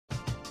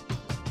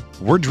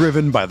We're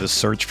driven by the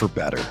search for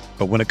better.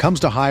 But when it comes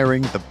to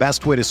hiring, the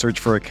best way to search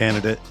for a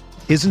candidate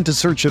isn't to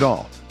search at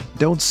all.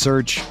 Don't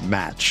search,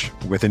 match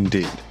with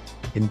Indeed.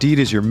 Indeed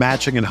is your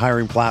matching and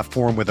hiring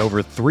platform with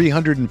over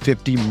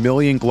 350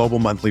 million global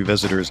monthly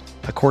visitors,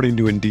 according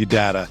to Indeed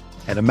data,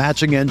 and a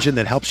matching engine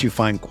that helps you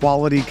find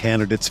quality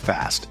candidates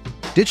fast.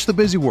 Ditch the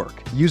busy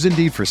work. Use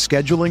Indeed for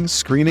scheduling,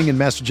 screening, and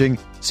messaging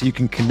so you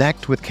can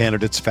connect with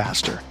candidates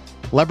faster.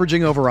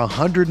 Leveraging over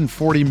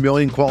 140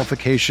 million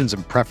qualifications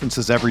and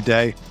preferences every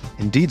day,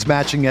 Indeed's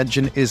matching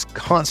engine is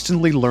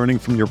constantly learning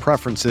from your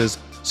preferences,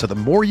 so the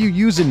more you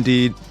use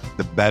Indeed,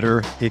 the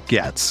better it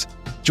gets.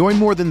 Join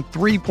more than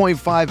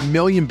 3.5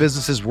 million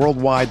businesses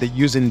worldwide that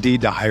use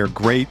Indeed to hire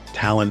great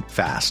talent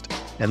fast.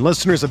 And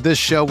listeners of this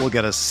show will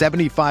get a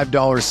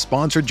 $75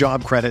 sponsored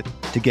job credit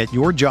to get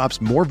your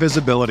jobs more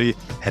visibility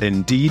at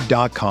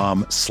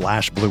Indeed.com/Blue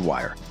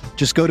Wire.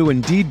 Just go to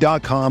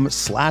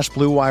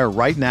Indeed.com/Blue Wire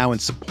right now and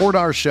support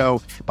our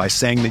show by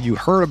saying that you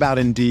heard about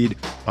Indeed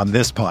on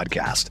this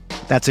podcast.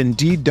 That's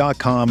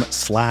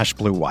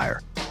Indeed.com/Blue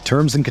Wire.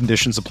 Terms and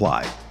conditions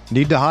apply.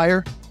 Need to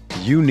hire?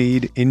 You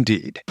need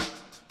Indeed.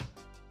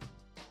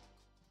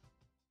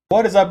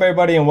 What is up,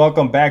 everybody, and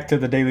welcome back to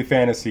the Daily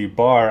Fantasy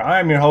Bar.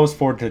 I'm your host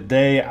for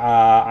today.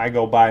 I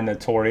go by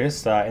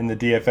Notorious in the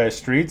DFS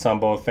streets on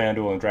both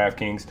FanDuel and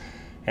DraftKings.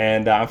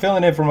 And I'm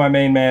filling in for my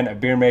main man, a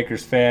Beer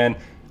Makers fan.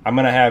 I'm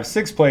going to have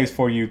 6 plays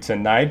for you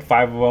tonight.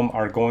 5 of them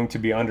are going to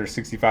be under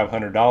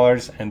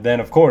 $6,500. And then,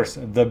 of course,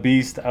 the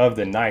beast of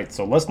the night.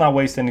 So let's not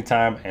waste any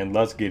time and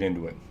let's get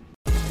into it.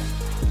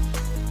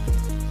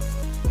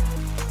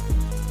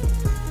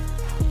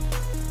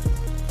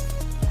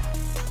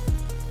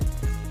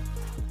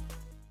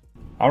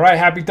 All right,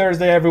 happy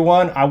Thursday,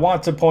 everyone. I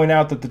want to point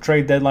out that the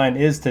trade deadline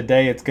is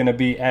today. It's going to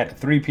be at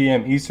 3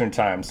 p.m. Eastern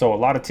time. So a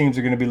lot of teams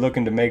are going to be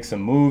looking to make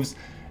some moves,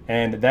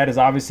 and that is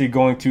obviously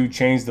going to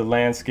change the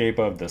landscape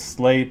of the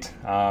slate.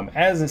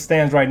 As it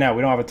stands right now,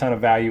 we don't have a ton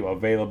of value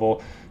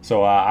available.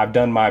 So I've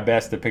done my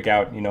best to pick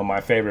out,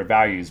 my favorite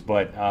values.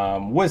 But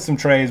with some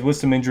trades, with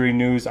some injury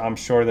news, I'm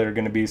sure there are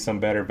going to be some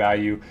better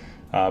value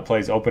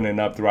plays opening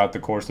up throughout the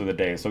course of the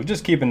day. So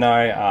just keep an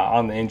eye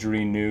on the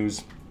injury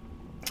news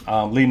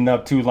leading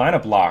up to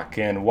lineup lock.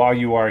 And while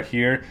you are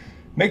here,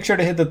 make sure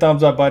to hit the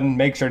thumbs up button.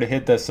 Make sure to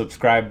hit the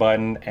subscribe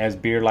button. As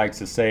Beer likes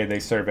to say, they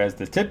serve as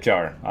the tip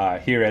jar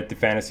here at the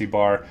Fantasy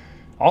Bar.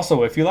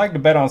 Also, if you like to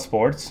bet on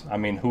sports,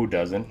 who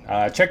doesn't?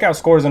 Check out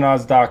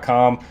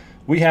scoresandodds.com.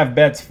 We have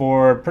bets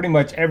for pretty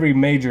much every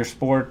major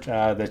sport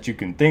that you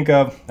can think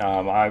of.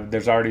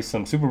 There's already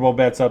some Super Bowl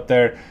bets up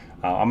there.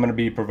 I'm going to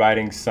be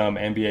providing some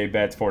NBA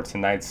bets for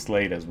tonight's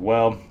slate as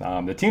well.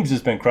 The team's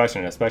just been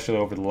crushing it, especially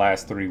over the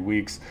last 3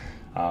 weeks.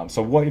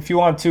 If you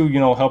want to,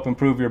 help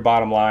improve your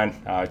bottom line,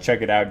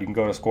 check it out. You can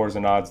go to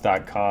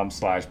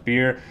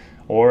scoresandodds.com/beer,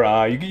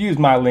 or you can use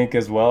my link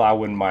as well. I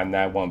wouldn't mind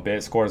that one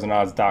bit.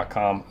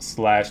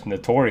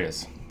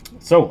 scoresandodds.com/notorious.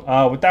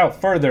 So without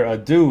further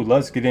ado,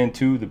 let's get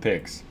into the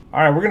picks.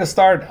 All right, we're going to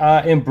start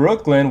in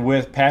Brooklyn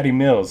with Patty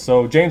Mills.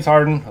 So James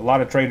Harden, a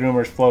lot of trade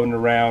rumors floating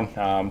around.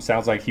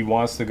 Sounds like he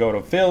wants to go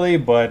to Philly,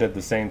 but at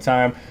the same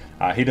time,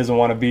 he doesn't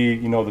want to be,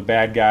 the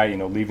bad guy,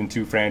 leaving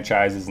 2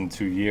 franchises in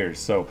 2 years.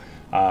 So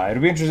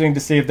it'll be interesting to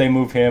see if they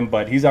move him,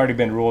 but he's already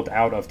been ruled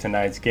out of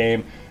tonight's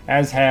game,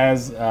 as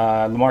has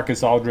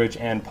LaMarcus Aldridge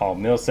and Paul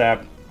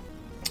Millsap.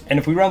 And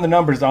if we run the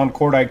numbers on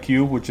Court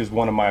IQ, which is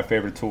one of my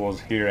favorite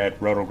tools here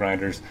at Roto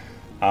Grinders,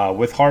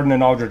 with Harden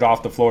and Aldridge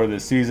off the floor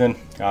this season,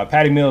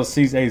 Patty Mills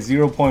sees a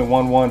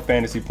 0.11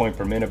 fantasy point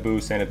per minute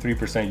boost and a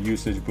 3%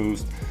 usage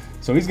boost.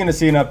 So he's going to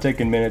see an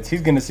uptick in minutes.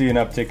 He's going to see an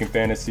uptick in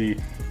fantasy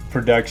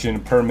production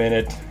per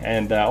minute.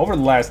 And over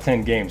the last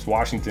 10 games,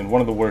 Washington,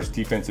 one of the worst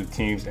defensive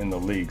teams in the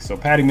league. So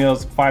Patty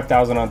Mills,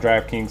 5,000 on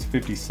DraftKings,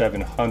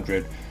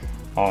 5,700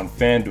 on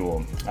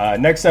FanDuel.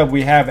 Next up,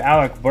 we have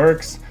Alec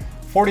Burks,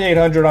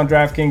 4,800 on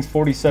DraftKings,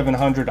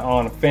 4,700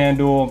 on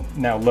FanDuel.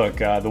 Now look,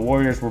 the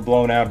Warriors were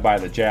blown out by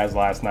the Jazz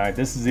last night.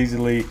 This is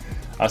easily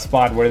a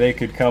spot where they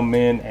could come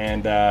in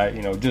and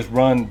just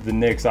run the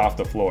Knicks off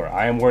the floor.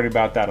 I am worried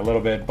about that a little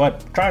bit,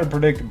 but trying to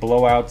predict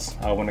blowouts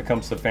when it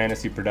comes to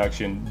fantasy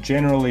production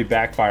generally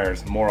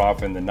backfires more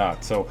often than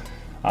not. So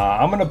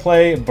I'm going to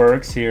play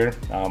Burks here.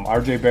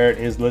 RJ Barrett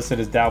is listed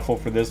as doubtful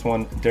for this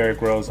one.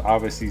 Derrick Rose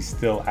obviously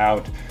still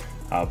out.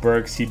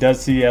 Burks, he does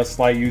see a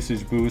slight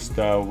usage boost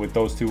with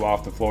those 2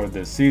 off the floor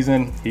this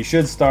season. He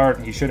should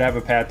start. He should have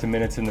a path to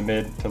minutes in the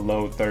mid to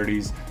low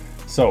 30s.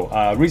 So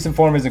recent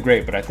form isn't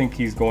great, but I think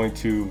he's going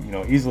to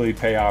easily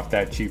pay off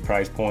that cheap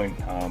price point.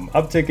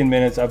 Uptick in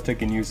minutes,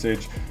 uptick in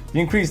usage. The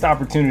increased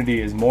opportunity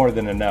is more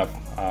than enough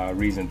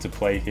reason to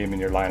play him in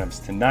your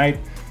lineups tonight.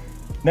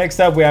 Next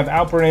up, we have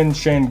Alperen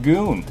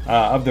Şengün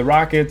of the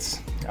Rockets.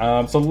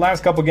 So the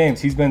last couple games,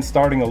 he's been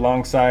starting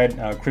alongside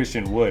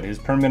Christian Wood. His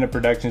per minute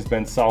production has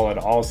been solid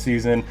all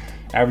season,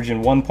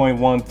 averaging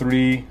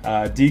 1.13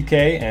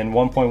 DK and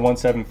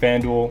 1.17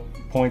 FanDuel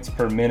points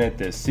per minute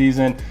this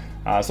season.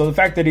 So the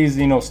fact that he's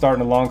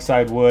starting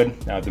alongside Wood,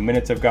 the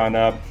minutes have gone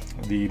up,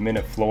 the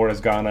minute floor has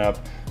gone up.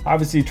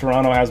 Obviously,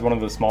 Toronto has one of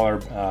the smaller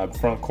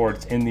front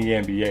courts in the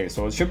NBA,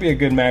 so it should be a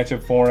good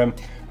matchup for him.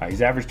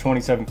 He's averaged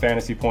 27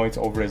 fantasy points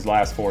over his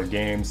last 4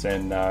 games,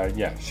 and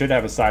yeah, should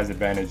have a size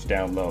advantage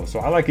down low. So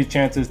I like his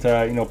chances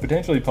to,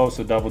 potentially post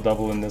a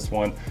double-double in this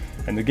one.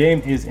 And the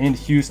game is in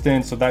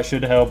Houston, so that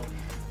should help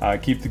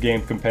keep the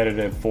game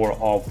competitive for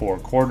all 4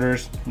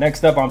 quarters.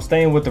 Next up, I'm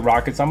staying with the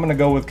Rockets. I'm going to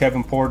go with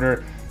Kevin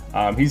Porter.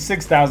 He's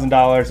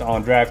 $6,000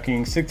 on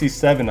DraftKings,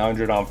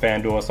 $6,700 on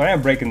FanDuel, so I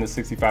am breaking the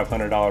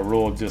 $6,500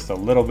 rule just a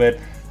little bit.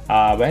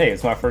 But hey,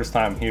 it's my first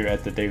time here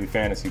at the Daily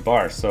Fantasy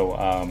Bar, so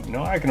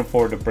I can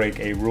afford to break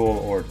a rule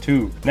or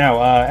two.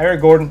 Now,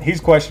 Eric Gordon, he's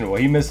questionable.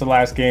 He missed the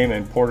last game,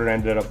 and Porter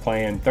ended up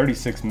playing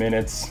 36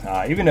 minutes.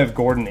 Even if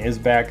Gordon is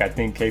back, I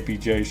think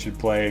KPJ should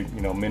play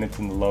minutes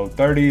in the low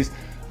 30s.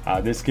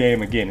 This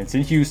game, again, it's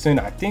in Houston.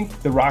 I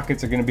think the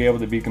Rockets are going to be able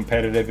to be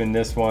competitive in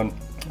this one.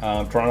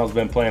 Toronto's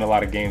been playing a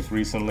lot of games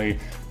recently.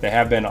 They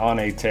have been on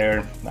a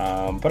tear,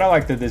 but I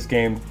like that this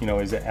game,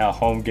 is a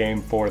home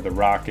game for the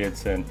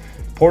Rockets. And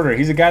Porter,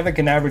 he's a guy that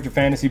can average a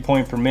fantasy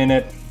point per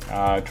minute.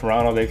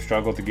 Toronto, they've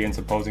struggled against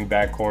opposing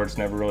backcourts,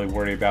 never really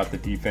worry about the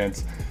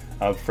defense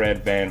of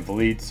Fred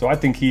VanVleet. So I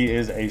think he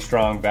is a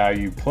strong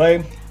value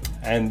play.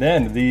 And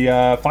then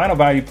the final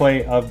value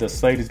play of the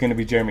slate is going to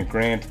be Jeremy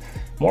Grant.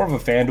 More of a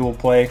FanDuel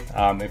play,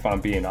 if I'm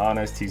being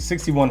honest. He's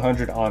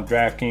 $6,100 on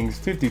DraftKings,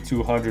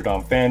 $5,200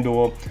 on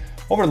FanDuel.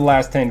 Over the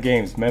last 10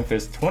 games,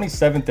 Memphis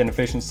 27th in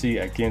efficiency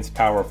against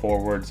power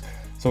forwards.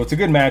 So it's a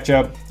good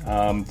matchup.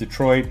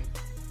 Detroit,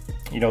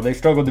 they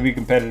struggled to be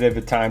competitive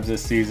at times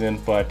this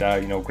season, but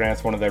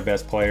Grant's one of their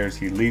best players.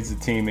 He leads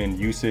the team in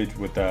usage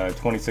with a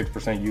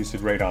 26% usage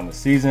rate on the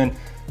season.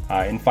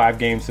 In 5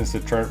 games since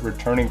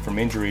returning from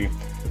injury,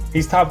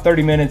 he's top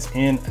 30 minutes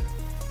in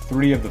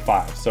 3 of the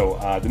 5.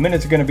 So the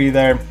minutes are going to be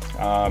there.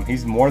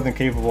 He's more than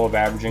capable of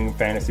averaging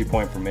fantasy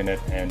point per minute,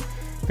 and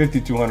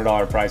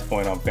 $5,200 price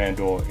point on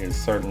FanDuel is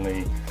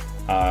certainly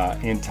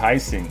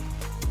enticing.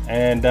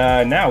 And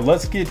now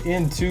let's get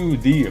into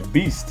the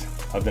beast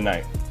of the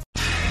night.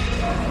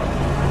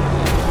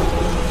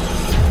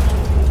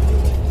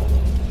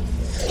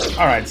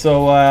 All right,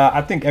 so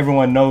I think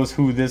everyone knows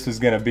who this is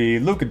going to be.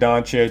 Luka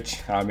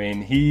Doncic. I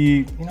mean,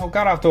 he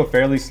got off to a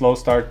fairly slow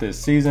start this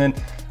season,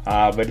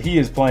 but he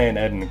is playing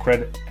at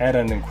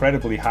an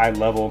incredibly high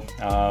level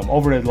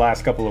over the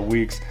last couple of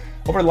weeks.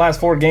 Over the last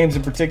 4 games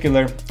in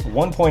particular,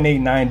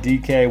 1.89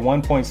 DK,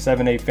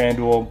 1.78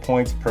 FanDuel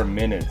points per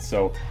minute.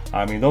 So,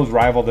 I mean, those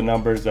rival the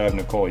numbers of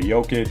Nikola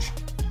Jokic.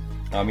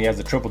 He has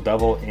a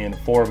triple-double in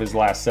 4 of his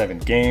last 7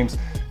 games.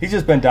 He's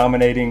just been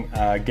dominating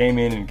game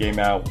in and game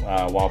out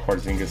while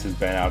Porzingis has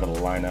been out of the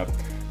lineup.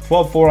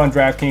 12-4 on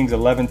DraftKings,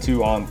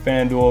 11-2 on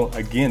FanDuel.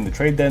 Again, the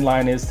trade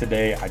deadline is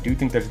today. I do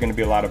think there's going to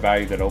be a lot of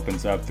value that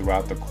opens up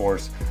throughout the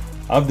course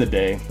of the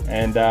day.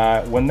 And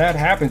when that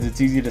happens,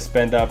 it's easy to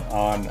spend up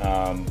on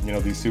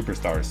these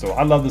superstars. So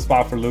I love the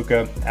spot for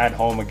Luka at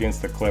home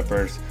against the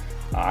Clippers.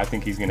 I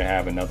think he's going to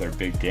have another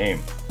big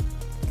game.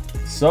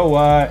 So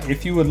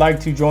if you would like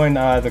to join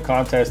the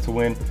contest to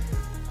win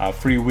a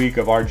free week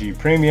of RG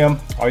Premium,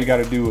 all you got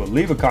to do is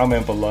leave a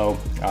comment below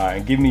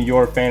and give me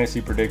your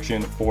fantasy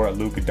prediction for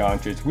Luka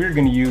Doncic. We're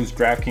going to use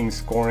DraftKings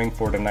scoring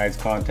for tonight's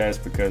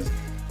contest because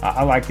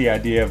I like the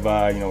idea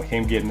of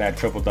him getting that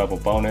triple-double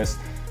bonus.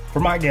 For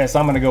my guess,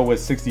 I'm going to go with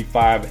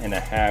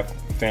 65.5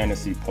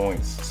 fantasy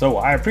points. So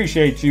I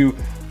appreciate you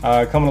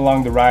coming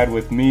along the ride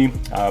with me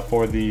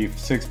for the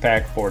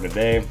 6-pack for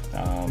today.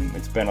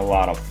 It's been a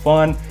lot of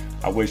fun.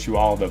 I wish you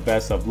all the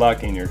best of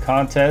luck in your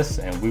contests,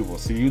 and we will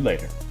see you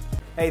later.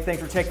 Hey,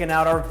 thanks for checking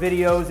out our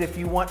videos. If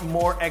you want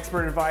more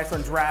expert advice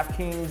on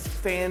DraftKings,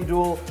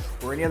 FanDuel,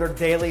 or any other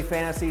daily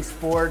fantasy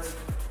sports,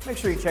 make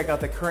sure you check out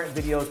the current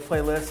videos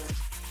playlist